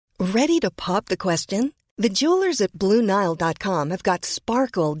Ready to pop the question? The jewelers at BlueNile.com have got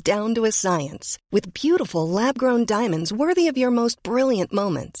sparkle down to a science with beautiful lab-grown diamonds worthy of your most brilliant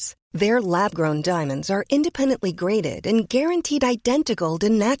moments. Their lab-grown diamonds are independently graded and guaranteed identical to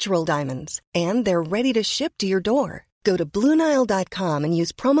natural diamonds, and they're ready to ship to your door. Go to BlueNile.com and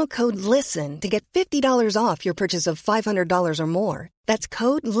use promo code LISTEN to get $50 off your purchase of $500 or more. That's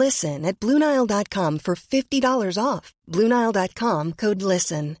code LISTEN at BlueNile.com for $50 off. BlueNile.com, code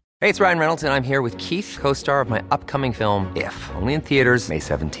LISTEN. Hey, it's Ryan Reynolds, and I'm here with Keith, co-star of my upcoming film, If, only in theaters May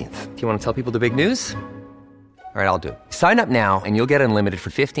 17th. Do you want to tell people the big news? All right, I'll do it. Sign up now and you'll get unlimited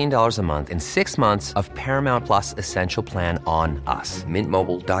for $15 a month and 6 months of Paramount Plus Essential Plan on us.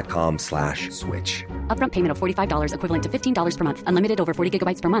 MintMobile.com/switch. Upfront payment of $45 equivalent to $15 per month. Unlimited over 40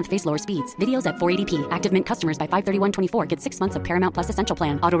 gigabytes per month. Face lower speeds. Videos at 480p. Active Mint customers by 531.24 get 6 months of Paramount Plus Essential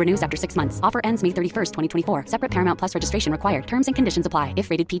Plan. Auto renews after 6 months. Offer ends May 31st, 2024. Separate Paramount Plus registration required. Terms and conditions apply if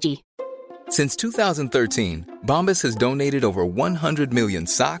rated PG. Since 2013, Bombas has donated over 100 million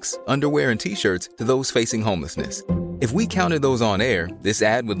socks, underwear, and T-shirts to those facing homelessness. If we counted those on air, this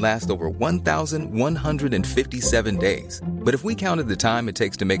ad would last over 1,157 days. But if we counted the time it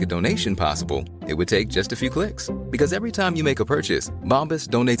takes to make a donation possible, it would take just a few clicks. Because every time you make a purchase, Bombas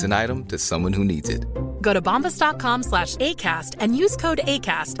donates an item to someone who needs it. Go to bombas.com/ACAST and use code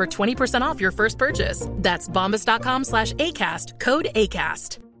ACAST for 20% off your first purchase. That's bombas.com/ACAST, code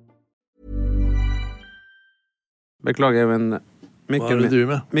ACAST. Beklager, men Hva er det du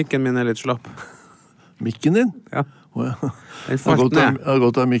med? mikken min litt slapp. Mikken din? Ja. Oh, ja. Den falt ned. Jeg har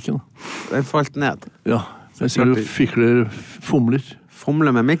gått av mikken. Den falt ned. Ja, jeg ser du fikler, fomler.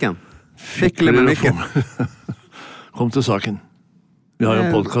 Fomler med mikken? Fikler med mikken. Kom til saken. Vi har jo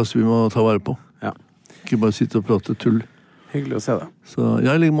en podcast vi må ta vare på. Ja. Ikke bare sitte og prate tull. Hyggelig å se deg. Så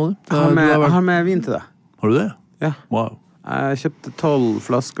jeg ligger med det. Jeg har med vin til deg. Har du det? Ja. Wow. Jeg kjøpte 12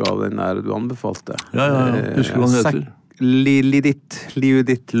 flasker av den der du anbefalte. Ja. Husker hva den heter? Lidit,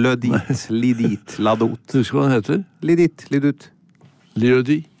 Liudit, Lødit, Lidit, Ladot. Husker hva den heter? Lidit, Lidut.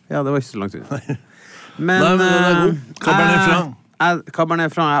 Liudi. Ja, det var ikke så langt ut. Men den er god. Cabernet Franc.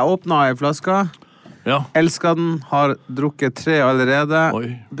 Cabernet Franc. Jeg åpnet en flaske. Ja. Elsket den. Har drukket 3 allerede.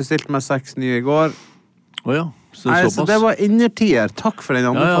 Oi. Bestilte meg 6 nye i går. Åja. Så det var innertier. Takk for den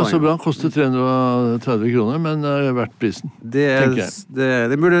anbefalingen. Ja, så bra. Koster 330 kroner, men det er verdt prisen.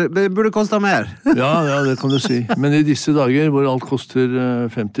 Det burde kostet mer. ja, det kan du si. Men i disse dager, hvor alt koster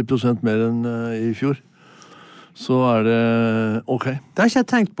 50% mer enn i fjor, så er det ok. Det har ikke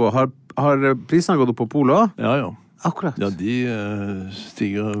jeg tenkt på. Har prisene gått opp på Polo? Ja. Akkurat. Ja, de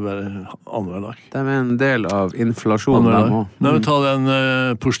stiger annenhver dag. Det er en del av inflasjonen. Nå ta den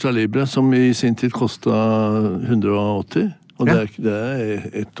Porsta Libre, som i sin tid kostet 180, og det er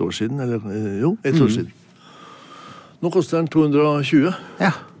 1 år siden, eller jo, 1 år siden. Nå koster den 220.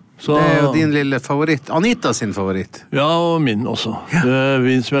 Ja, så, det er jo din lille favoritt. Anita sin favoritt. Ja, og min også. Ja.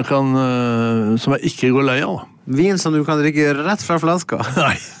 Vin som jeg ikke går lei av. Vin som du kan drikke rett fra flaska.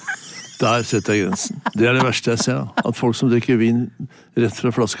 Nei. Der setter jeg grensen. Det er det verste jeg ser. At folk som drikker vin rett fra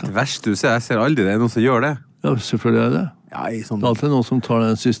flaska. Det verste du ser, jeg ser aldri det. Er noen som gjør det? Ja, selvfølgelig er det. Ja, det er alltid noen som tar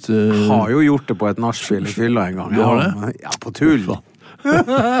den siste... Har jo gjort det på et nachspiel i fylla en gang. Du har det? Ja, på tull. Ja,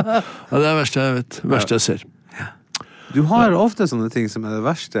 det er det verste jeg vet. Det verste jeg ser. Du har ofte sånne ting som er det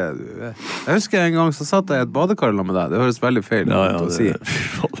verste. Jeg husker en gang så satt jeg i et badekar med deg. Det høres veldig feil ut å si.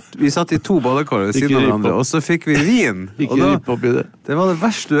 Vi satt i 2 badekar ved siden av hverandre, og så fikk vi vin. Ikke ripp opp i det. Det var det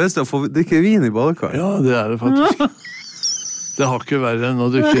verste du visste, å få drikke vin i badekar. Ja, det er det faktisk. Det har ikke verre enn å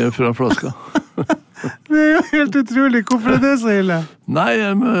drikke fra flaska. Det er jo helt utrolig. Hvorfor er det så ille? Nei,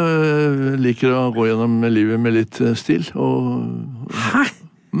 jeg liker å gå gjennom livet med litt stil. Hæ?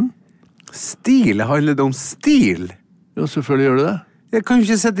 Stil? Handler det om stil? Ja, selvfølgelig gjør det det. Jeg kan jo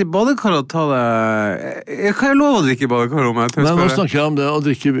ikke sette i badekar og ta det... Jeg kan jo lov å drikke i badekar om jeg tør spørre. Nei, nå snakker jeg om det å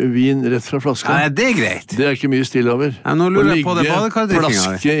drikke vin rett fra flaska. Nei, det er greit. Det er ikke mye stil over. Nei, nå lurer jeg på det badekardrikkinga. Å ligge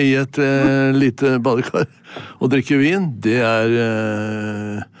flaske i et lite badekar og drikke vin, det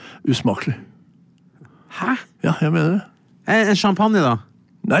er usmakelig. Hæ? Ja, jeg mener det. En champagne da?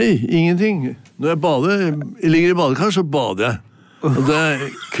 Nei, ingenting. Når jeg ligger i badekar, så bader jeg. Og det er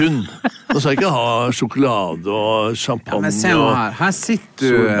kun. Og så ikke ha sjokolade og champagne. Ja, men se nå her. Her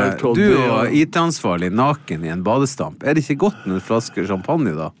sitter du og IT-ansvarlig naken i en badestamp. Er det ikke godt med en flaske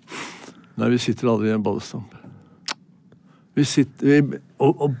champagne da? Nei, vi sitter aldri i en badestamp. Vi sitter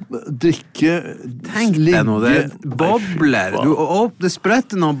og drikker. Tenk deg nå, det bobler. Det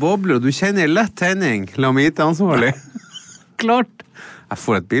spretter noen bobler, og du kjenner lett tenning. La meg IT-ansvarlig. Klart. Jeg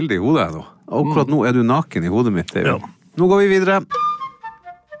får et bilde i hodet nå. Akkurat nå er du naken i hodet mitt. Ja. Nå går vi videre.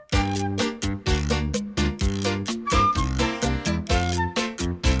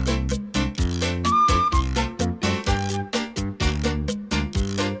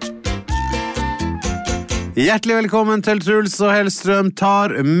 Hjertelig velkommen til Truls og Hellstrøm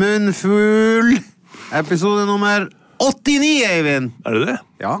tar munnfull. Episode nummer 89, Eivind. Er det det?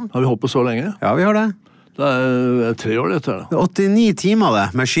 Ja. Har vi holdt på så lenge? Ja, vi har det. Det er 3 år dette her da. Det er 89 timer det,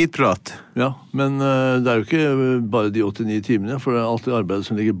 med skitprat. Ja, men det er jo ikke bare de 89 timene, for det er alltid arbeidet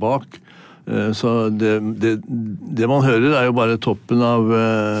som ligger bak. Så det man hører er jo bare toppen av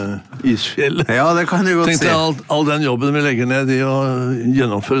isfjellet. Ja, det kan du godt si. Tenk deg all den jobben vi legger ned i å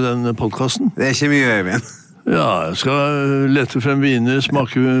gjennomføre den podcasten. Det er ikke mye, Eivind. Ja, jeg skal lete frem viner,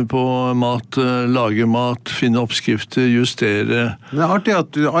 smake på mat, lage mat, finne oppskrifter, justere. Det er artig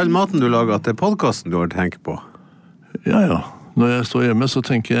at all maten du lager, at det er podcasten du har tenkt på. Ja. Når jeg står hjemme, så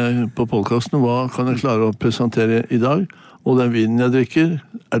tenker jeg på podcasten, hva kan jeg klare å presentere i dag? Og den vinen jeg drikker,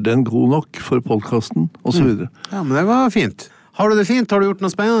 er den god nok for podcasten? Og så videre. Ja, men det var fint. Har du det fint? Har du gjort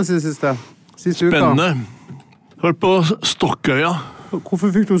noe spennende siste uka? Spennende. Hørt på Stokkøya.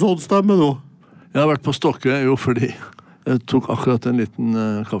 Hvorfor fikk du sånn stemme nå? Jeg har vært på Stokkøya, jo, fordi jeg tok akkurat en liten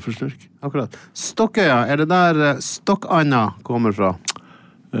kaffeslurk. Akkurat. Stokkøya, er det der Stokk-Anna kommer fra?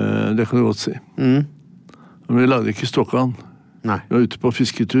 Det kan du godt si. Men vi lagde ikke Stokkan. Nei. Vi var ute på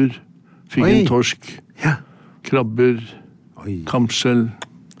fisketur. Fikk en torsk. Ja. Krabber. Kamskjell.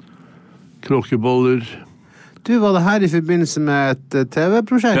 Kråkeboller. Du, var det her i forbindelse med et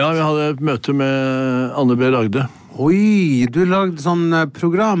TV-prosjekt? Ja, vi hadde et møte med Anne B. Ragde. Oi, du lagde sånn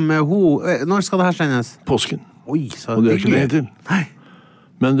program med Når skal det her sendes? Påsken. Oi, så Og det er ikke lenge til. Nei.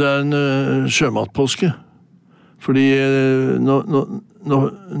 Men det er en sjømatpåske. Fordi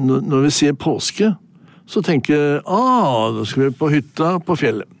når vi sier påske, så tenker jeg, da skal vi på hytta på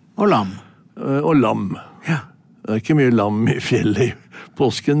fjellet. Og lam. Og lam. Ja. Det er ikke mye lam i fjellet i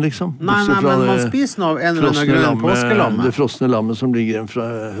påsken, liksom. Nei, men man spiser noe av en eller annen grunn påskelammet. Det frosne lammet som ligger igjen fra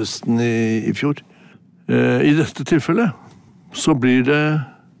høsten i fjor. I dette tilfellet så blir det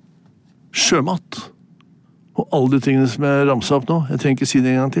sjømat. Og alle de tingene som jeg ramset opp nå, jeg trenger ikke si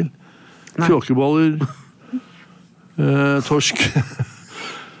det en gang til. Kråkeboller, torsk.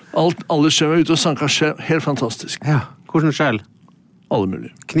 Alle skjell var ute og sanka skjell. Helt fantastisk. Ja, hvordan skjell? Alle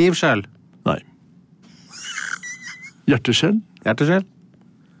mulige. Knivskjell? Nei. Hjerteskjell. Hjerteskjell?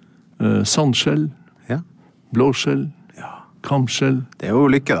 Sandskjell. Ja. Blåskjell. Ja. Kamskjell. Det er jo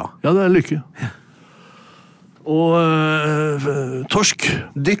lykke da. Ja, det er lykke. Ja. Og torsk.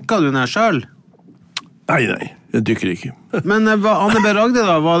 Dykket du ned selv? Nei, jeg dykker ikke. Men Anne B. Ragde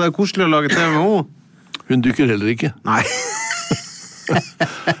da, var det koselig å lage TV med henne? Hun dykker heller ikke. Nei.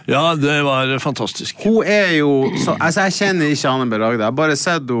 Ja, det var fantastisk. Hun er jo, jeg kjenner ikke Anne B. Ragde, jeg har bare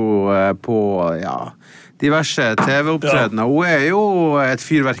sett henne på, diverse TV-opptredener. Hun er jo et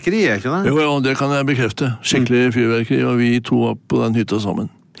fyrverkeri, ikke det? Jo, det kan jeg bekrefte. Skikkelig fyrverkeri, og vi to var på den hytta sammen.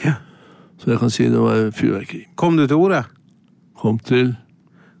 Ja. Så jeg kan si det var fyrverkeri. Kom du til ordet? Kom til...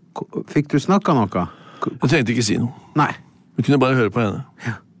 Fikk du snakket noe? Jeg trengte ikke si noe. Nei. Vi kunne bare høre på henne.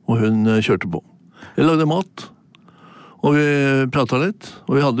 Ja. Og hun kjørte på. Jeg lagde mat, og vi pratet litt,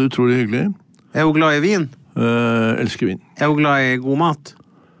 og vi hadde det utrolig hyggelig. Er hun glad i vin? Elsker vin. Er hun glad i god mat?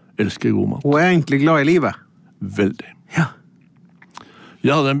 Elsker god mat. Hun er egentlig glad i livet? Veldig. Ja.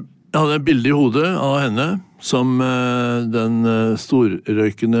 Jeg hadde et bilde i hodet av henne som den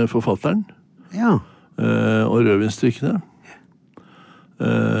storrøykende forfatteren. Ja. Og rødvinstrikkene.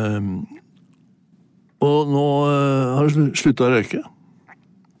 Og nå har hun sluttet å røyke.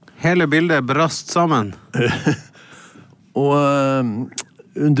 Hele bildet brast sammen. Og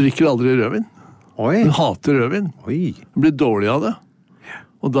hun drikker aldri rødvin. Oi. Hun hater rødvin. Oi. Hun blir dårlig av det.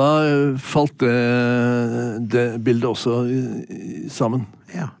 Og da falt det bildet også sammen.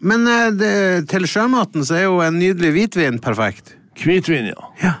 Ja. Men til sjømaten så er jo en nydelig hvitvin perfekt. Hvitvin, ja.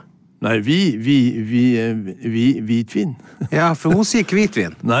 Ja. Nei, hvitvin. Ja, for hun sier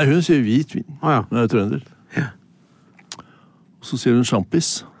hvitvin. Nei, hun sier hvitvin. Ja. Hun er trønder. Ja. Og så sier hun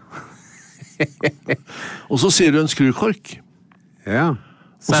sjampis. Og så sier hun skrukork. Ja.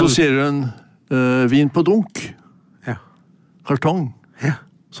 Og så sier hun vin på dunk. Ja. Kartong. Ja.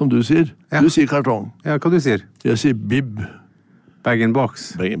 Som du sier. Ja. Du sier kartong. Ja, hva du sier? Jeg sier bib. Bag in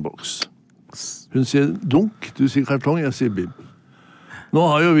box. Bag in box. Hun sier dunk, du sier kartong, jeg sier bib. Nå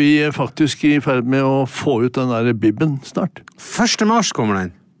har jo vi faktisk i ferd med å få ut den der bibben snart. 1. mars kommer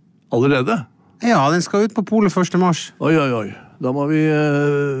den. Allerede? Ja, den skal ut på polet 1. mars. Oi. Da må vi...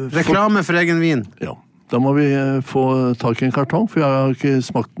 Reklame for egen vin. Ja, da må vi få tak i en kartong, for jeg har ikke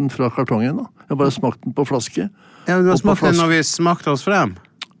smakt den fra kartongen da. Jeg har bare smakt den på flaske. Ja, du har smakt den når vi smakte oss frem.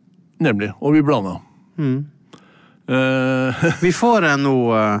 Nemlig, og vi blanda. Vi får en nå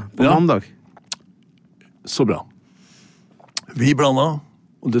på mandag. Så bra. Vi blanda,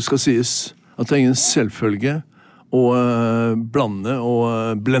 og det skal sies at det er ingen selvfølge å blande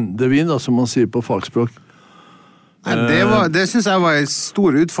og blende vin, da, som man sier på fagspråk. Det synes jeg var en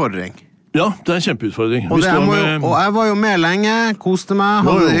stor utfordring. Ja, det en kjempeutfordring. Og jeg var jo med lenge, koste meg,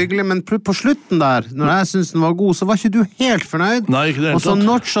 hadde det hyggelig, men på slutten der, når jeg synes den var god, så var ikke du helt fornøyd. Nei, ikke det helt tatt. Og så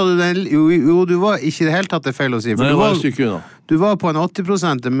notcha du den, jo, du var ikke det helt tatt det feil å si. Nei, det var et stykke unna. Du var på en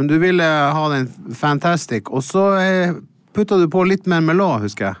 80%, men du ville ha den fantastic, og så puttet du på litt mer melå,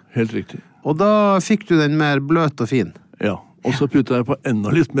 husker jeg. Helt riktig. Og da fikk du den mer bløt og fin. Ja, og så puttet jeg på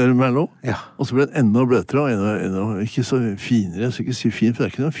enda litt mer melå, og så ble den enda bløtere, og enda ikke så finere, jeg skal ikke si fin, for det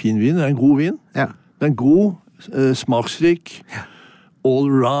ikke noen fin vin, det en god vin. Ja. Det en god, smaksrik,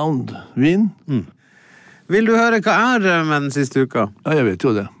 all-round vin. Vil du høre hva jeg drev med den siste uka? Ja, jeg vet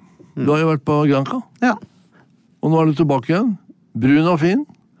jo det. Du har jo vært på Granca. Ja. Og nå er du tilbake igjen. Brun og fin,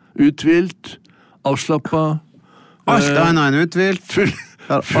 uthvilt, avslappet. Alt annet enn uthvilt.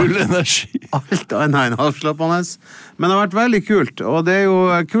 Full energi. Alt annet enn avslappende. Men det har vært veldig kult, og det jo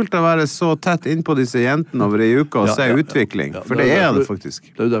kult å være så tett inn på disse jentene over en uke og se utvikling, for det det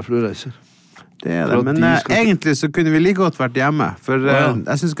faktisk. Det jo derfor du reiser. Det det, men egentlig så kunne vi like godt vært hjemme, for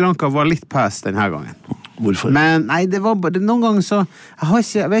jeg synes Granca var litt pass denne gangen. Hvorfor? Men nei, det var bare, noen ganger så,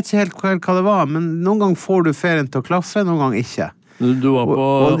 jeg vet ikke helt hva det var, men noen ganger får du ferien til å klaffe, noen ganger ikke. Du var på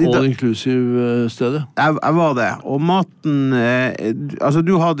all-inclusive-stedet? Jeg var det, og maten, altså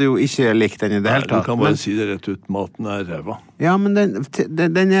du hadde jo ikke likt den i det hele tatt. Du kan bare si det rett ut, maten ræva. Ja, men den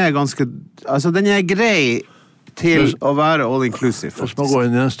ganske, altså den grei til å være all-inclusive. Først må gå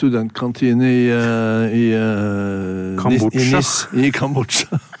inn i en studentkantine i Kambodsja. I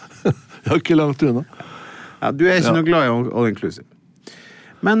Kambodsja. Jeg har ikke langt unna. Ja, du ikke noe glad i all-inclusive.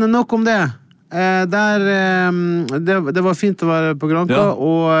 Men nok om det. Det var fint å være på Granca,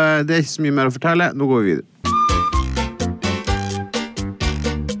 og det ikke så mye mer å fortelle. Nå går vi videre.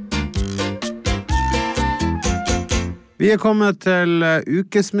 Vi kommet til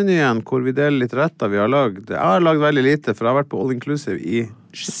ukesmenyen, hvor vi deler litt retter vi har laget. Jeg har laget veldig lite, for jeg har vært på All Inclusive i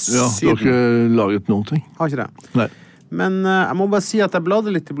siden. Ja, du har ikke laget noen ting. Har ikke det. Nei. Men jeg må bare si at jeg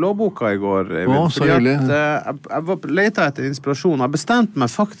bladde litt i blåboka i går. Så hyggelig. Jeg letet etter inspirasjon. Jeg bestemte meg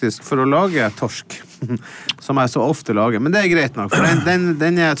faktisk for å lage torsk, som jeg så ofte lager. Men det greit nok, for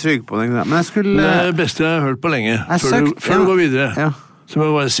den jeg trygg på. Men jeg skulle... Det beste jeg har hørt på lenge. Før du går videre, så må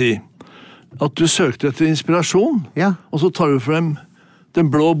jeg bare si at du søkte etter inspirasjon, og så tar du frem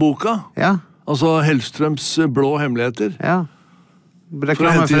den blå boka. Altså Hellstrøms blå hemmeligheter.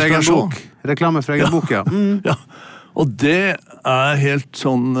 Reklame for egen bok. Reklame for egen bok, ja. Og det helt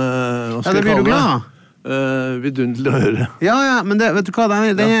sånn, hva skal jeg kalle det? Blir du glad? Vidunderlig å høre. Ja, men vet du hva,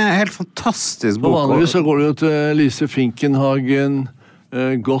 den helt fantastisk bok. Og vanligvis så går det jo til Lise Finkenhagen,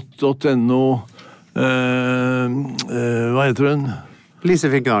 godt.no, hva heter hun?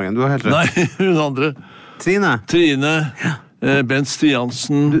 Lise Finkenhagen, du har helt rett. Nei, hun andre. Trine, Bent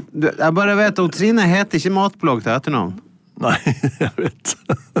Stiansen. Jeg bare vet at Trine heter ikke Matblogg til etternavn. Nei, jeg vet.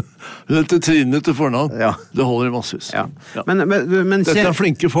 Hun heter Trine til fornavn. Det holder i massevis. Men dette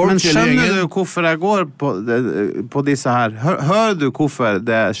flinke folk. Men skjønner du hvorfor jeg går på disse her? Hører du hvorfor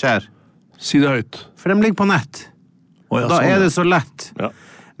det skjer? Si det høyt. For de ligger på nett. Da det så lett.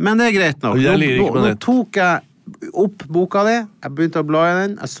 Men det greit nok. Nå tok jeg opp boka di, jeg begynte å bla i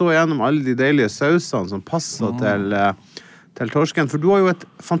den, jeg så gjennom alle de deilige sausene som passet til torsken, for du har jo et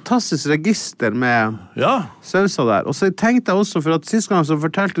fantastisk register med sauser der. Og så tenkte jeg også, for at sist gang så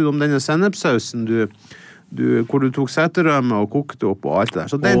fortalte du om denne sennepsausen hvor du tok seterømme og kokte opp og alt det der.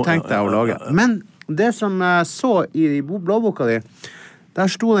 Så den tenkte jeg å lage. Men det som jeg så i blåboka di, der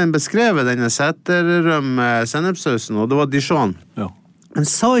sto den beskrevet, denne seterømme sennepsausen, og det var Dijon. Men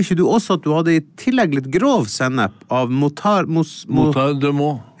sa ikke du også at du hadde i tillegg litt grov sennep av Motard de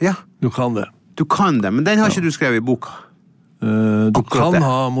Meaux? Ja. Du kan det. Du kan det, men den har ikke du skrevet i boka. Du kan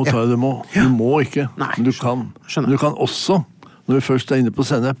ha Motard de Meaux. Du må ikke, men du kan. Du kan også, når vi først inne på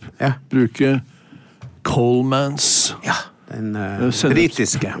sennep, bruke Colemans. Ja, den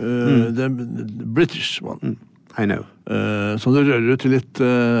britiske. Den British one. I know. Som du rører ut i litt,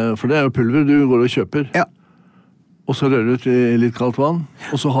 for det jo pulver du går og kjøper. Ja. Og så rører du ut i litt kaldt vann,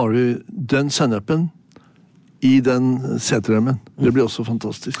 og så har du den sennepen i den seterømmen. Det blir også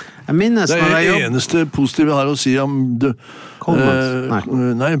fantastisk. Jeg minnes det det eneste positive jeg har å si om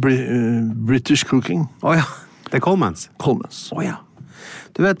British cooking. Ja, det Colemans. Colemans. Ja.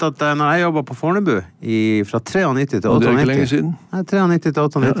 Du vet at når jeg jobbet på Fornebu fra 93 til 98... Og det ikke lenge siden? Nei, 93 til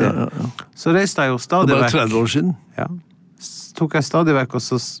 98. Så reiste jeg jo stadig vekk. Det var 30 år siden? Ja. Så tok jeg stadig vekk, og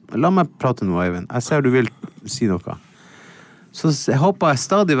så... La meg prate nå, Øyvind. Jeg ser du vil si noe. Så hoppet jeg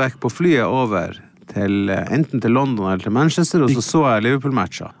stadig vekk på flyet over enten til London eller til Manchester, og så jeg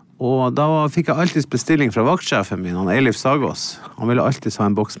Liverpool-matcher. Og da fikk jeg alltid bestilling fra vaktsjefen min, han Eilif Sagås. Han ville alltid ha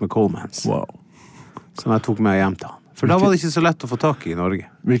en boks med Colemans. Wow. som jeg tok med hjem til han. For da var det ikke så lett å få tak i Norge.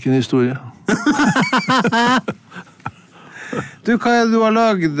 Hvilken historie? Du, hva er det du har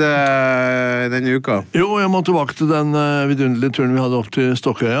laget denne uka? Jo, jeg må tilbake til den vidunderlige turen vi hadde opp til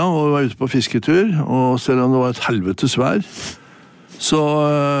Stokkøya, og vi var ute på fisketur, og selv om det var et helvetes vær, så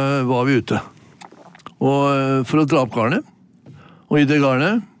var vi ute. Og for å dra opp garnet, og i det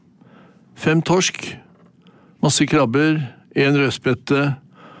garnet, 5 torsk, masse krabber, 1 rødspette,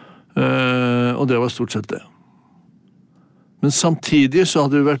 og det var stort sett det. Men samtidig så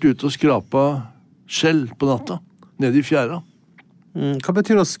hadde vi vært ute og skrapet skjell på natta, nede i fjæra. Hva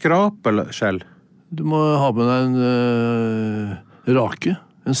betyr å skrape skjell? Du må ha med deg en rake,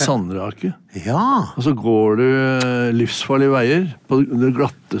 en sandrake. Ja. Og så går du livsfarlige veier på de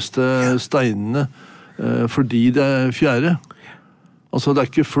glatteste steinene, fordi det er fjære. Altså det er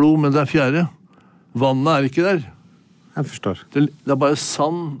ikke flo, men det er fjære. Vannet er ikke der. Jeg forstår. Det er bare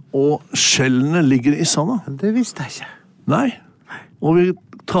sand, og skjellene ligger i sanda. Det visste jeg ikke. Nei. Og vi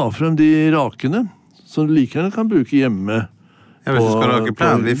tar frem de rakene, som du like gjerne kan bruke hjemme. Ja, hvis du skal rake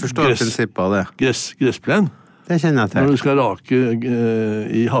plen, vi forstår prinsippet av det. Gressplen. Det kjenner jeg til. Når du skal rake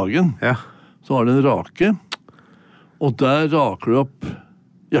i hagen, ja. Så har du en rake, og der raker du opp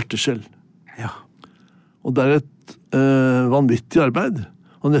hjerteskjell. Ja. Og det er et vanvittig arbeid.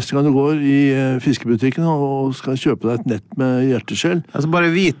 Og neste gang du går i fiskebutikken og skal kjøpe deg et nett med hjerteskjell. Altså bare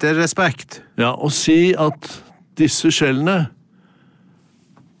vite respekt. Ja, og si at disse skjellene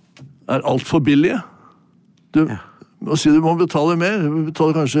er alt for billige. Og si du må betale mer. Du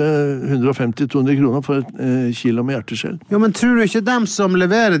betaler kanskje 150-200 kroner for et kilo med hjerteskjell. Jo, men tror du ikke dem som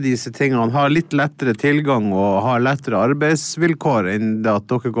leverer disse tingene har litt lettere tilgang og har lettere arbeidsvilkår enn at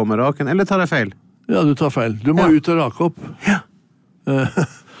dere går med raken, eller tar jeg feil? Ja, du tar feil. Du må ut og rake opp. Ja.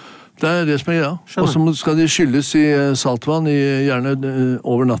 Det er det som er greia. Og så skal de skylles i saltvann, gjerne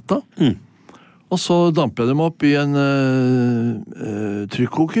over natta. Og så damper jeg dem opp i en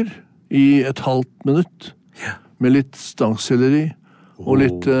trykkoker i et halvt minutt. Med litt stangselleri og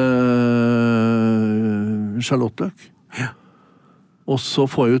litt sjalottløk. Og så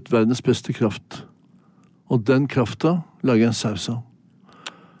får jeg ut verdens beste kraft. Og den krafta lager jeg en saus av.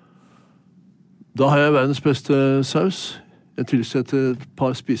 Da har jeg verdens beste saus. Jeg tilsetter et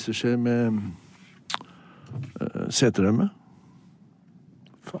par spiseskjeer med seterømme.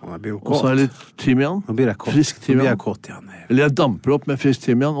 Faen, jeg blir jo kåt. Og så har jeg litt timian. Nå blir jeg kåt. Frisk timian. Nå blir jeg kåt igjen. Eller jeg damper opp med frisk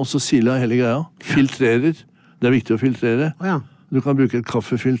timian, og så siler jeg hele greia. Filtrerer. Det er viktig å filtrere. Ja. Du kan bruke et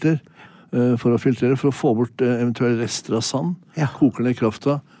kaffefilter for å filtrere, for å få bort eventuelle rester av sand. Ja. Koker ned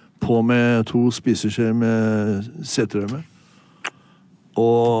krafta, på med 2 spiseskjeer med seterømme.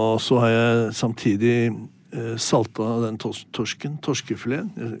 Og så har jeg samtidig saltet den torsken,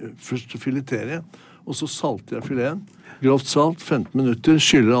 torskefileten. Først fileterer jeg, og så salter jeg fileten. Grovt salt, 15 minutter,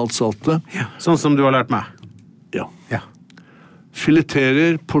 skyller alt saltet. Ja. Sånn som du har lært meg. Ja. Ja.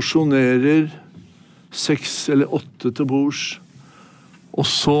 Fileterer, porsjonerer, 6 eller 8 til bords. Og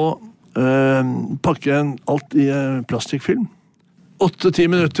så pakker jeg alt i plastikkfilm. 8-10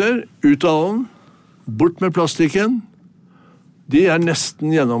 minutter, ut av ovnen, bort med plastikken. De er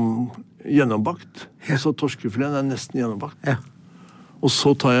nesten gjennombakt. Ja. Altså torskefileten er nesten gjennombakt. Ja. Og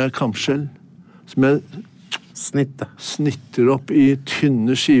så tar jeg kamskjell, som jeg snitter opp i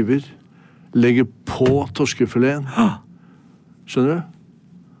tynne skiver, legger på torskefileten. Skjønner du?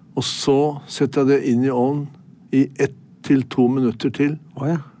 Og så setter jeg det inn i ovnen i 1-2 minutter til.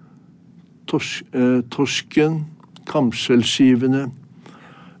 Ja. Torsken, kamskjellskivene,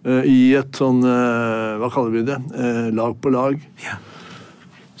 i et sånn, hva kaller vi det? Lag på lag. Ja.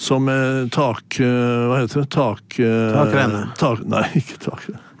 Som hva heter det? Takrenne. Nei, ikke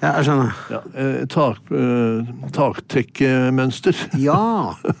takrenne. Ja, jeg skjønner. Ja, taktekkemønster.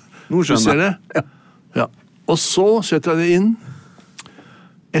 Ja, nå skjønner jeg. Du ser det? Ja. Og så setter jeg det inn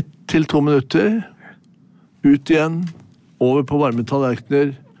 1-2 minutter, ut igjen, over på varme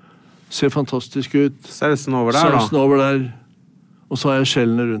tallerkener, ser fantastisk ut. Sausen over der, Sausen over der, og så har jeg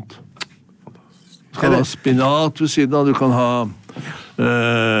skjellene rundt. Du kan ha spinat ved siden av, du kan ha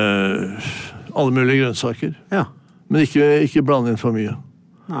alle mulige grønnsaker. Ja. Men ikke blande inn for mye.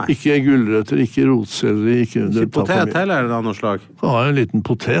 Nei. Ikke gulrøtter, ikke rotselleri, ikke potet heller, er det noe slag? Så har jeg en liten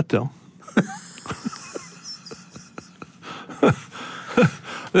potet, ja.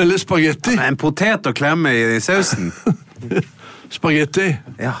 Eller spagetti. En potet å klemme i sausen. Spagetti.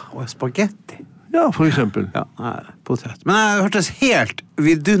 Ja, og spagetti. Ja, for eksempel. Ja, potet. Men det hørtes helt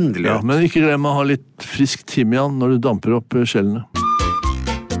vidunderlig ut. Ja, men ikke glem å ha litt frisk timian når du damper opp skjellene.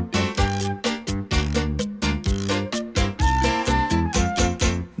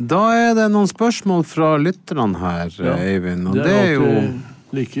 Da er det noen spørsmål fra lytterne her, Eivind. Og det er jo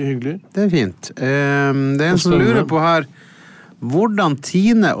like hyggelig. Det fint. Det en som lurer på her, hvordan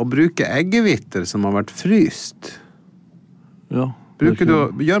tine og bruke eggehviter som har vært fryst? Ja.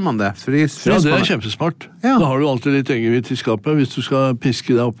 Gjør man det? Ja, det kjempesmart. Ja. Da har du alltid litt eggehvit i skapet hvis du skal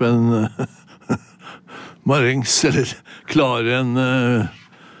piske deg opp en marengs, eller klare en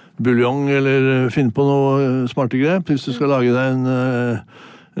buljong, eller finne på noe smarte grep. Hvis du skal lage deg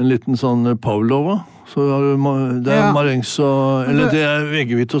en liten sånn pavlova, så har du, det marengs og, eller det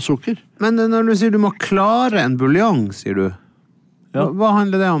eggehvit og sukker. Men når du sier du må klare en buljong, sier du, hva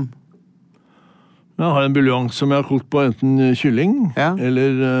handler det om? Jeg har en buljong som jeg har kokt på enten kylling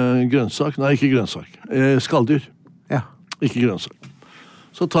eller grønnsak. Nei, ikke grønnsak. Skalldyr. Ja. Ikke grønnsak.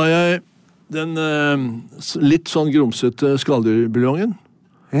 Så tar jeg den litt sånn grumsete skalldyrbuljonggen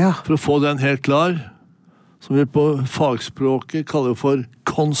for å få den helt klar, som vi på fagspråket kaller for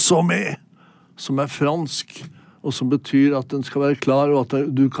consommé, som fransk, og som betyr at den skal være klar, og at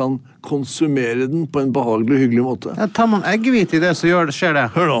du kan konsumere den på en behagelig, hyggelig måte. Ja, tar man eggehvit i det, så skjer det.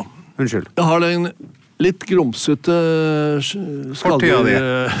 Hør nå. Unnskyld. Jeg har den litt grumsete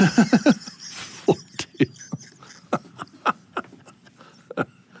skalldyr... Fortid.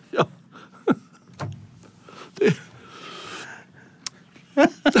 Ja. Det...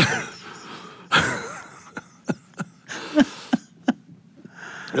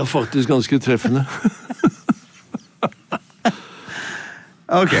 Ja, faktisk ganske treffende.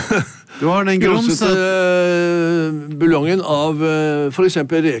 Ok. Du har den grumsete buljongen av for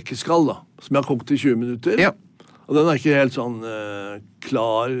eksempel rekeskall, da, som jeg har kokt i 20 minutter. Ja. Og den ikke helt sånn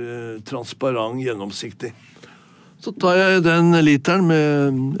klar, transparent, gjennomsiktig. Så tar jeg den literen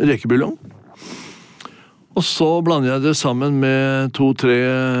med rekebuljong, og så blander jeg det sammen med 2-3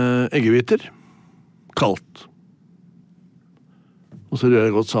 eggehviter, kaldt. Og så rører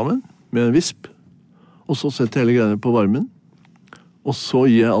jeg godt sammen med en visp, og så setter jeg hele greiene på varmen. Og så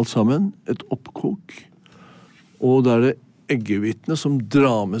gir jeg alt sammen et oppkok. Og da det eggehvitene som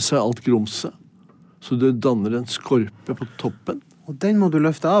drar med seg alt grumset, så det danner en skorpe på toppen. Og den må du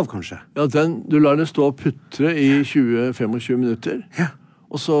løfte av, kanskje? Ja, du lar det stå og putre i 20-25 minutter. Ja.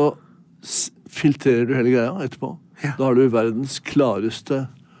 Og så filtrerer du hele greia etterpå. Ja. Da har du verdens klareste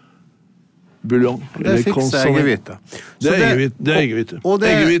buljong. Det fikser eggehvite. Det er eggehvite.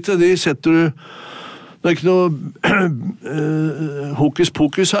 Eggehvite, de setter du... Det er ikke noe hokus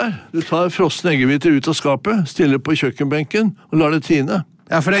pokus her. Du tar frosne eggehviter ut av skapet, stiller på kjøkkenbenken og lar det tine.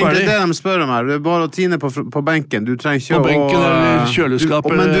 Ja, for det er det de spør om her. Det er bare å tine på benken. Du trenger ikke på benken eller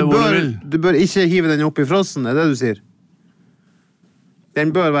kjøleskapet. Men du bør ikke hive den opp i frossen, er det du sier?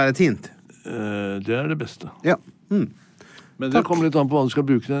 Den bør være tint. Det er det beste. Ja. Men det kommer litt an på hva du skal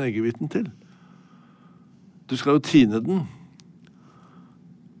bruke den eggehviten til. Du skal jo tine den.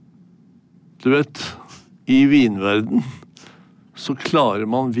 Du vet... I vinverden så klarer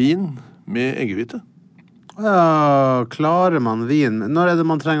man vin med eggehvite. Ja, klarer man vin? Når er det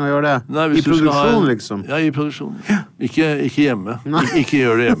man trenger å gjøre det? Nei, I produksjon, liksom? Ja, i produksjon. Ja. Ikke hjemme. Ikke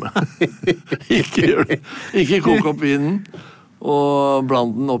gjør det hjemme. Ikke gjør det. Ikke kok opp vinen og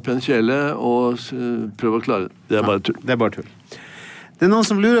bland den opp i en kjele og prøv å klare det. Det er bare tull. Det er bare tull. Det er noen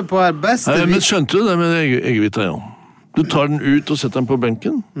som lurer på her beste... Men skjønte du det med eggehvita, ja? Du tar den ut og setter den på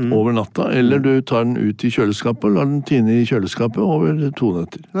benken over natta, eller du tar den ut i kjøleskapet og lar den tine i kjøleskapet over 2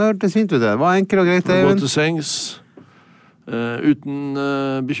 netter. Det hørtes fint ut det. Hva enkelt og greit, Gå til sengs, uten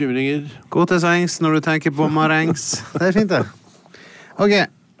bekymringer. Gå til sengs når du tenker på marengs. Det er fint det. Ok.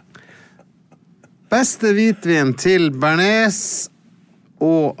 Beste hvitvin til Bernays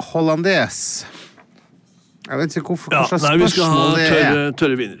og hollandes. Jeg vet ikke hva slags spørsmål det er. Vi skal ha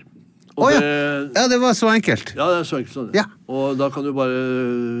tørre viner. Ja, det var så enkelt. Ja, det er så enkelt sånn. Ja. Og da kan du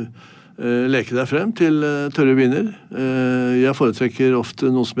bare leke deg frem til tørre viner. Jeg foretrekker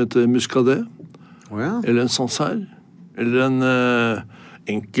ofte noe som heter muscadet, eller en sancerre, eller en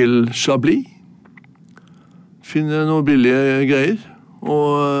enkel chablis. Finne noen billige greier,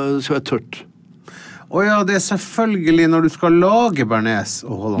 og det skal være tørt. Det er selvfølgelig når du skal lage Bernays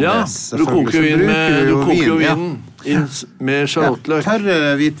og hollandes. Ja, du koker vinen inn med charlotteløk.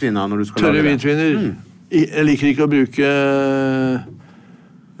 Tørre hvitviner når du skal lage det. Tørre hvitviner. Jeg liker ikke å bruke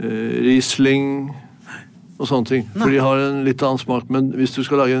Riesling og sånne ting, for de har en litt annen smak, men hvis du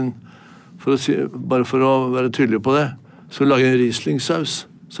skal lage en, bare for å være tydelig på det, så lage en Riesling-saus,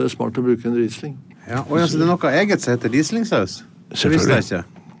 så er det smart å bruke en Riesling. Ja, så det er noe eget som heter Riesling-saus? Selvfølgelig. Det visste jeg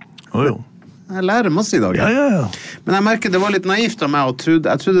ikke. Jeg lærer masse i dag. Ja. Men jeg merker det var litt naivt av meg, og jeg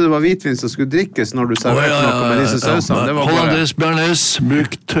trodde det var hvitvin som skulle drikkes når du serverte noe med disse sausene. Hollandes, Bernays,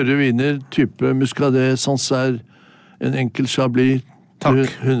 bruk tørre viner, type muscadet, sancerre, en enkel chablis,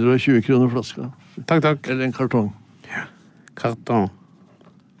 120 kroner flaska. Takk. Eller en kartong. Ja. Kartong.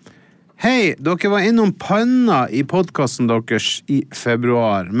 Hei, dere var innom panna I podcasten deres I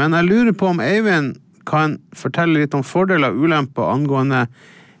februar, men jeg lurer på om Eivind kan fortelle litt om fordeler og ulemper angående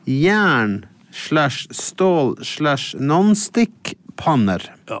jern/stål/non-stick-panner.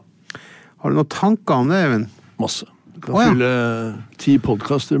 Ja. Har du noen tanker om det, Eivind? Masse. Du kan fylle 10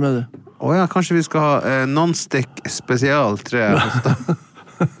 podcaster med det. Kanskje vi skal ha non-stick spesial 3.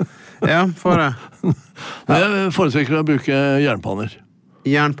 Ja, får det. Jeg foretrekker å bruke jernpanner.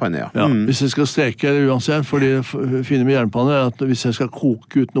 Jernpanne, ja. Hvis jeg skal steke, eller uansett, for det fine med jernpanner er at hvis jeg skal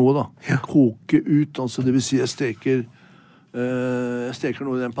koke ut noe da, koke ut, altså det vil si jeg steker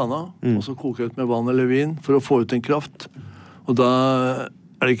noe I den panna, og så koker jeg ut med vann eller vin for å få ut en kraft, og da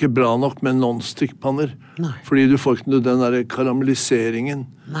er det ikke bra nok med non-stick-panner, fordi du får ikke den der karamelliseringen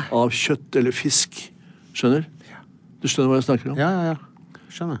av kjøtt eller fisk, skjønner? Du skjønner hva jeg snakker om? Ja,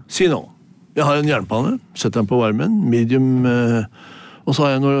 skjønner. Si nå, jeg har en jernpanne, setter den på varmen, medium, og så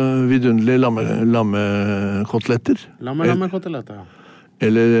har jeg noen vidunderlige lammekoteletter. Lammekoteletter, ja.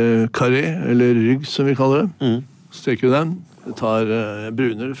 Eller karé, eller rygg, som vi kaller det. Steker den. Jeg tar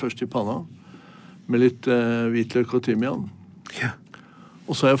bruner først I panna, med litt hvitløk og timian. Ja.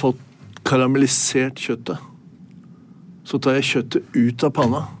 Og så har jeg fått karamellisert kjøttet. Så tar jeg kjøttet ut av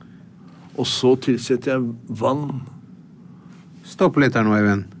panna, og så tilsetter jeg vann. Stopp litt her nå,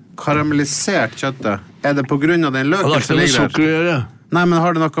 Eivind. Karamellisert kjøttet. Er det på grunn av den løken som ligger der? Det har ikke med sukker å gjøre. Nei, men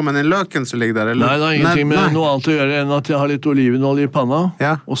har det noe med den løken som ligger der? Eller? Nei, det har ingenting med noe annet å gjøre enn at jeg har litt olivenolje I panna,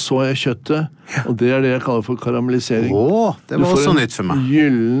 og så er kjøttet, og det er det jeg kaller for karamellisering. Det var også nytt for meg. Du får en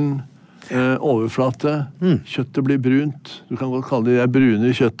gyllen overflate, kjøttet blir brunt, du kan godt kalle det brune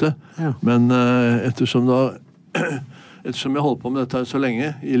I kjøttet, men ettersom jeg holder på med dette så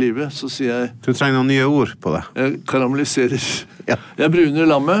lenge I livet, så sier jeg... Du trenger noen nye ord på det. Jeg karamelliserer. Jeg bruner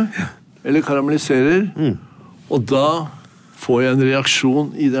lammet, eller karamelliserer, og da får jeg en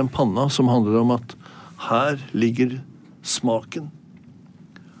reaksjon I den panna som handler om at her ligger smaken.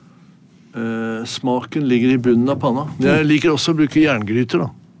 Smaken ligger I bunnen av panna. Jeg liker også å bruke jerngryter da.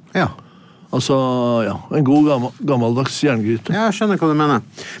 Ja. Altså, en god gammeldags jerngryte. Ja, jeg skjønner hva du mener.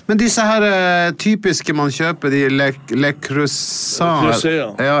 Men disse her typiske man kjøper, de Le Creuset,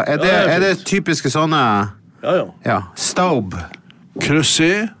 er det typiske sånne? Ja. Staub.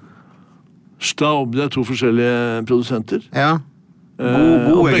 Creuset, Staub, det 2 forskjellige produsenter. Ja.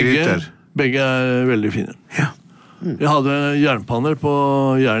 Gode gryter. Begge veldig fine. Ja. Jeg hadde jernpanner på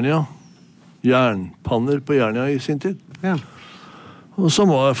Jernia. Jernpanner på Jernia I sin tid. Ja. Og som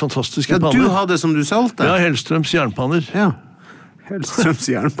var fantastiske panner. Ja, du hadde som du solgte? Ja, Hellstrøms jernpanner. Ja. Hellstrøms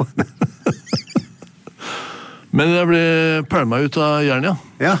jernpanner. Men jeg ble pælma ut av Jernia.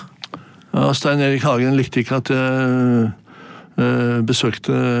 Ja. Stein Erik Hagen likte ikke at jeg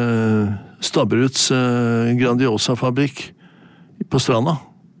besøkte Stabberuts Grandiosa-fabrikk på Stranda.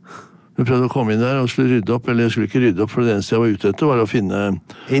 Jeg prøvde å komme inn der og skulle rydde opp, eller jeg skulle ikke rydde opp, for det eneste jeg var ute etter var å finne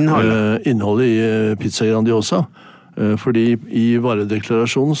innholdet I pizza Grandiosa. Fordi I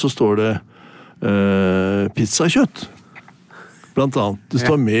varedeklarasjonen så står det pizzakjøtt. Blant annet. Det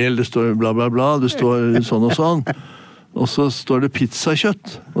står mel, det står bla bla bla, det står sånn og sånn. Og så står det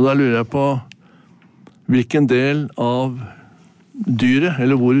pizzakjøtt. Og da lurer jeg på hvilken del av dyret,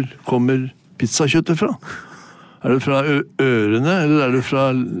 eller hvor kommer pizzakjøttet fra? Er det fra ørene, eller er det fra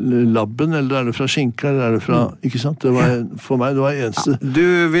labben, eller er det fra skinka, eller er det fra... Ikke sant? Det var, for meg, det var eneste...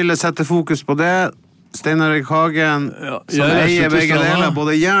 Du ville sette fokus på det... Stein Erik Hagen, som eier begge deler,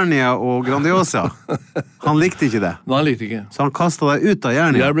 både Jernia og Grandiosa. Han likte ikke det. Nei, han likte ikke. Så han kastet deg ut av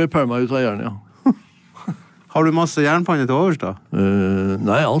Jernia? Jeg ble pælma ut av Jernia. Har du masse jernpanne til overs da?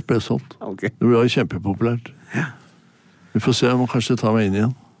 Nei, alt ble solgt. Okay. Det ble jo kjempepopulært. Ja. Vi får se om han kanskje tar meg inn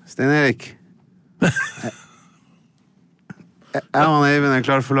igjen. Stein Erik. Jeg og Eivind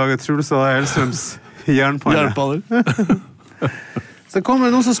klar for å lage Truls og Hellstrøms jernpanne. Så kommer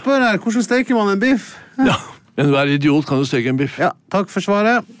det noen som spør her, hvordan steker man en biff? Ja, enhver idiot kan jo steke en biff. Ja, takk for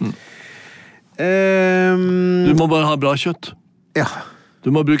svaret. Du må bare ha bra kjøtt. Ja.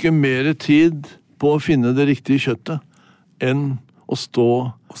 Du må bruke mer tid på å finne det riktige kjøttet enn å stå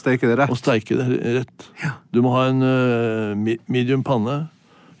og steike det rett. Ja. Du må ha en medium panne,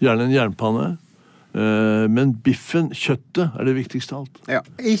 gjerne en jernpanne, men biffen, kjøttet, er det viktigste av alt. Ja,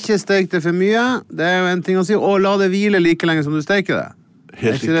 ikke stek det for mye, det er jo en ting å si, og la det hvile like lenge som du steker det.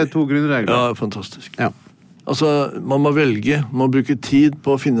 Helt ikke det 2 grunnregler? Ja, fantastisk. Ja. Altså, man må velge, man må bruke tid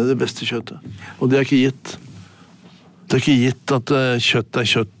på å finne det beste kjøttet. Og det er ikke gitt. Det er ikke gitt at kjøtt er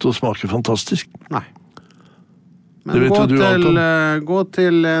kjøtt og smaker fantastisk. Nei. Men gå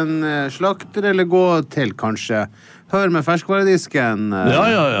til en slakter, eller gå til kanskje opphør med ferskvaredisken.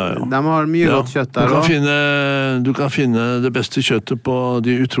 Ja. De har mye godt kjøtt der også. Du kan finne det beste kjøttet på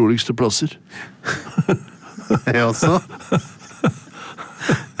de utroligste plasser. Jeg også.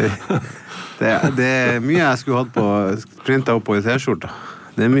 Det mye jeg skulle hatt på printet opp på I T-skjorta.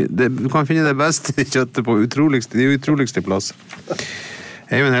 Du kan finne det beste kjøttet på de utroligste plasser.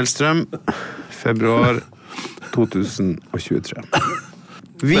 Eivind Hellstrøm, februar 2023.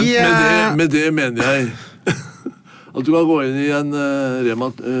 Med det mener jeg at du kan gå inn I en Rema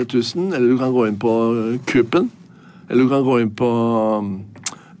 1000, eller du kan gå inn på Kupen, eller du kan gå inn på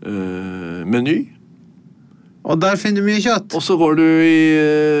Meny. Og der finner du mye kjøtt. Og så går du I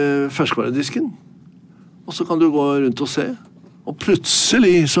ferskvaredisken, og så kan du gå rundt og se. Og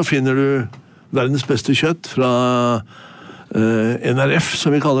plutselig så finner du verdens beste kjøtt fra NRF,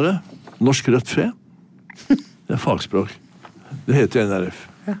 som vi kaller det. Norsk rødt fe. Det fagspråk. Det heter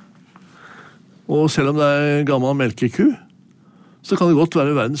NRF. Og selv om det gammel melkeku, så kan det godt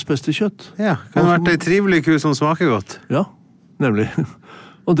være verdens beste kjøtt. Ja, kan det være en trivelig ku som smaker godt. Ja, nemlig.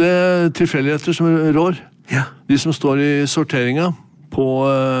 Og det tilfeldigheter som rår. Ja. De som står I sorteringa på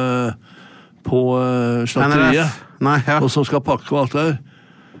slakteriet, og som skal pakke og alt der,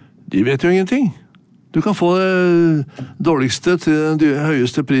 de vet jo ingenting. Du kan få det dårligste til den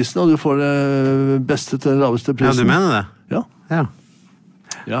høyeste prisen, og du får det beste til den laveste prisen. Ja, du mener det? Ja.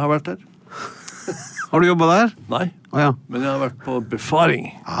 Jeg har vært der. Har du jobbet der? Nei, ja. Men jeg har vært på befaring.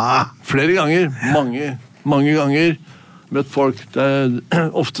 Flere ganger, mange ganger. Møtt folk,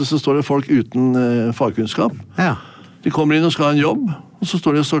 ofte så står det folk uten fagkunnskap. Ja. De kommer inn og skal ha en jobb, og så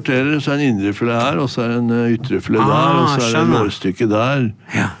står de og sorterer, så en indrefilet her, og så en ytrefilet der, og så en lårstykke der.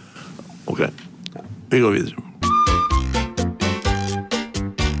 Ja. Ok, vi går videre.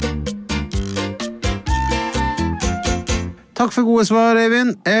 Takk for gode svar,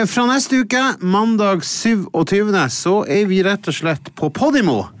 Eivind. Fra neste uke, mandag 27. så vi rett og slett på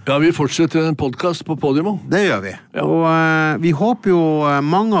Podimo. Ja, vi fortsetter en podcast på Podimo. Det gjør vi. Ja. Og vi håper jo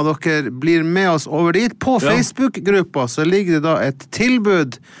mange av dere blir med oss over dit. På Facebook-gruppa så ligger det da et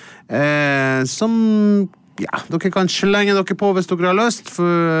tilbud som dere kan slenge dere på hvis dere har lyst å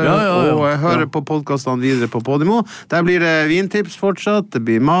høre på podcastene videre på Podimo. Der blir det vintips fortsatt, det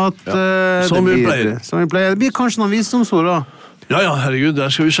blir mat, som vi pleier. Det blir kanskje noen visdomsord da. Ja, herregud, der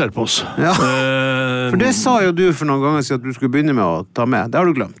skal vi skjerpe oss. Ja. For det sa jo du for noen ganger siden at du skulle begynne med å ta med. Det har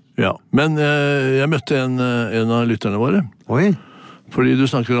du glemt. Ja, men jeg møtte en av lytterne våre. Oi. Fordi du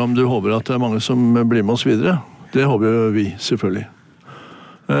snakker om, du håper at det er mange som blir med oss videre. Det håper jo vi, selvfølgelig.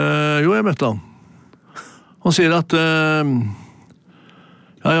 Jo, jeg møtte han. Han sier at jeg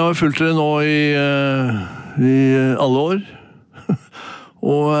har fulgt dere nå I alle år,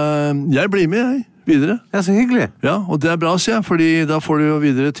 og jeg blir med, jeg. Videre. Ja, så hyggelig. Ja, og det faktisk, sier jeg, fordi da får du jo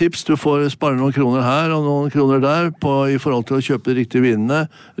videre tips. Du får spare noen kroner her og noen kroner der I forhold til å kjøpe de riktige vinene,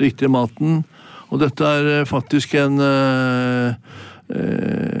 riktige maten. Og dette faktisk en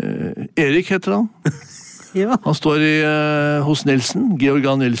Erik heter han. Ja. Han står hos Nilsen, Georg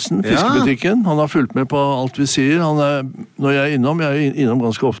A. Nilsen, fiskebutikken. Han har fulgt med på alt vi sier. Når jeg er innom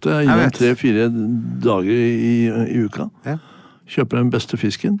ganske ofte. Jeg innom 3-4 dager i uka. Ja. Kjøper den beste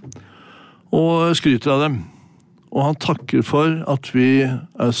fisken. Og skryter av dem. Og han takker for at vi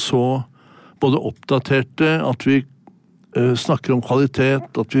så både oppdaterte, at vi snakker om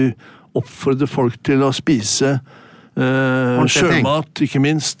kvalitet, at vi oppfordrer folk til å spise sjømat, ikke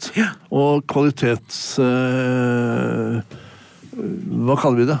minst, og kvalitets... hva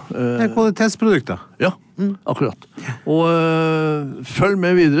kaller vi det? Kvalitetsprodukter. Ja, akkurat. Og følg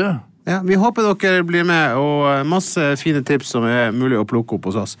med videre. Ja, vi håper dere blir med, og masse fine tips som mulig å plukke opp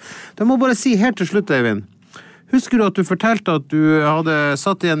hos oss. Jeg må bare si helt til slutt, Eivind. Husker du at du fortalte at du hadde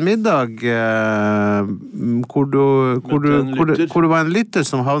satt I en middag hvor det var en lytter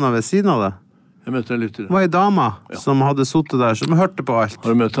som havnet ved siden av deg? Jeg møtte en lytter. Det var en dame som hadde suttet der, som hørte på alt. Har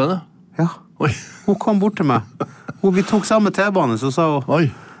du møtt henne? Ja. Oi. Hun kom bort til meg. Vi tok samme T-bane, så sa hun... Oi.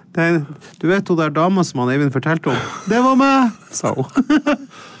 Du vet hun der dama som han Eivind fortalte om? Det var meg, sa hun.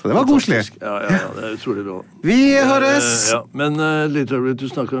 Så det var koselig. Ja, det utrolig bra. Vi høres! Ja, men litt øyeblikk, du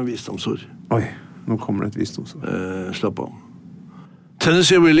snakker om visdomsord. Oi, nå kommer det et visdomsord. Slapp av.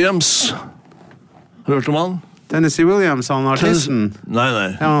 Tennessee Williams. Har du hørt om han? Tennessee Williams, han artisten? Nei.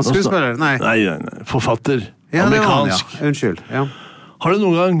 Ja, han skuespiller? Nei. Forfatter. Ja, amerikansk. Ja. Unnskyld, ja. Har du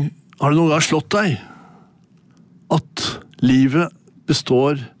noen gang slått deg at livet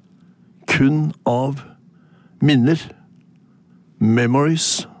består kun av minner,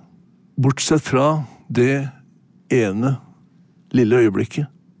 memories, bortsett fra det ene lille øyeblikket,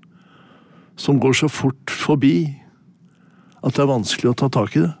 som går så fort forbi at det vanskelig å ta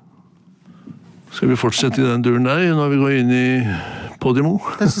tak I det. Skal vi fortsette i den duren der når vi går inn i Podimo?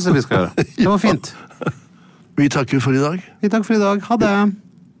 Det synes jeg vi skal gjøre. Det var fint. Vi takker for i dag. Vi takker for i dag. Ha det.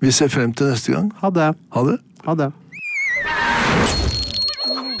 Vi ser frem til neste gang. Ha det. Ha det. Ha det.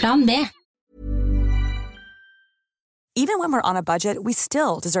 Plan B. Even when we're on a budget, we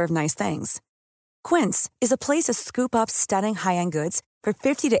still deserve nice things. Quince is a place to scoop up stunning high-end goods for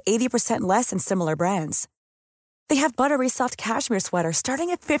 50 to 80% less than similar brands. They have buttery soft cashmere sweaters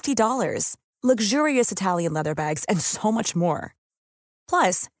starting at $50, luxurious Italian leather bags, and so much more.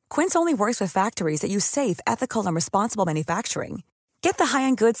 Plus, Quince only works with factories that use safe, ethical, and responsible manufacturing. Get the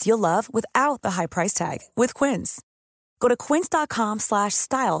high-end goods you'll love without the high price tag with Quince. Go to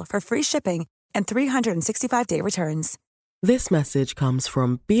quince.com/style for free shipping and 365-day returns. This message comes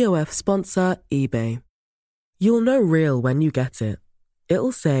from BOF sponsor eBay. You'll know real when you get it.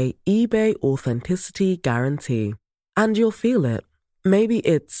 It'll say eBay Authenticity Guarantee. And you'll feel it. Maybe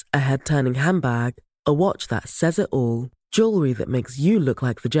it's a head-turning handbag, a watch that says it all, jewelry that makes you look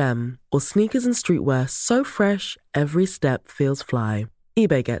like the gem, or sneakers and streetwear so fresh every step feels fly.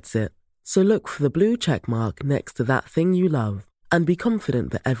 eBay gets it. So look for the blue check mark next to that thing you love. And be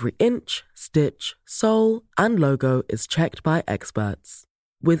confident that every inch, stitch, sole, and logo is checked by experts.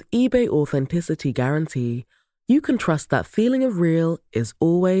 With eBay Authenticity Guarantee, you can trust that feeling of real is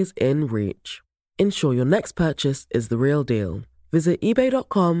always in reach. Ensure your next purchase is the real deal. Visit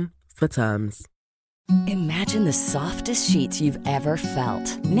ebay.com for terms. Imagine the softest sheets you've ever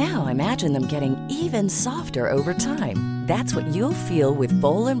felt. Now imagine them getting even softer over time. That's what you'll feel with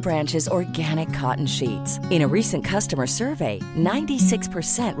Boll & Branch's organic cotton sheets. In a recent customer survey,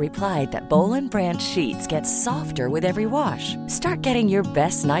 96% replied that Boll & Branch sheets get softer with every wash. Start getting your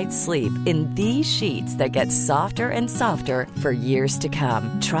best night's sleep in these sheets that get softer and softer for years to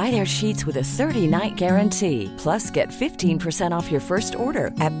come. Try their sheets with a 30-night guarantee. Plus, get 15% off your first order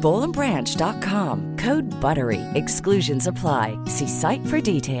at bollandbranch.com. Code BUTTERY. Exclusions apply. See site for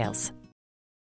details.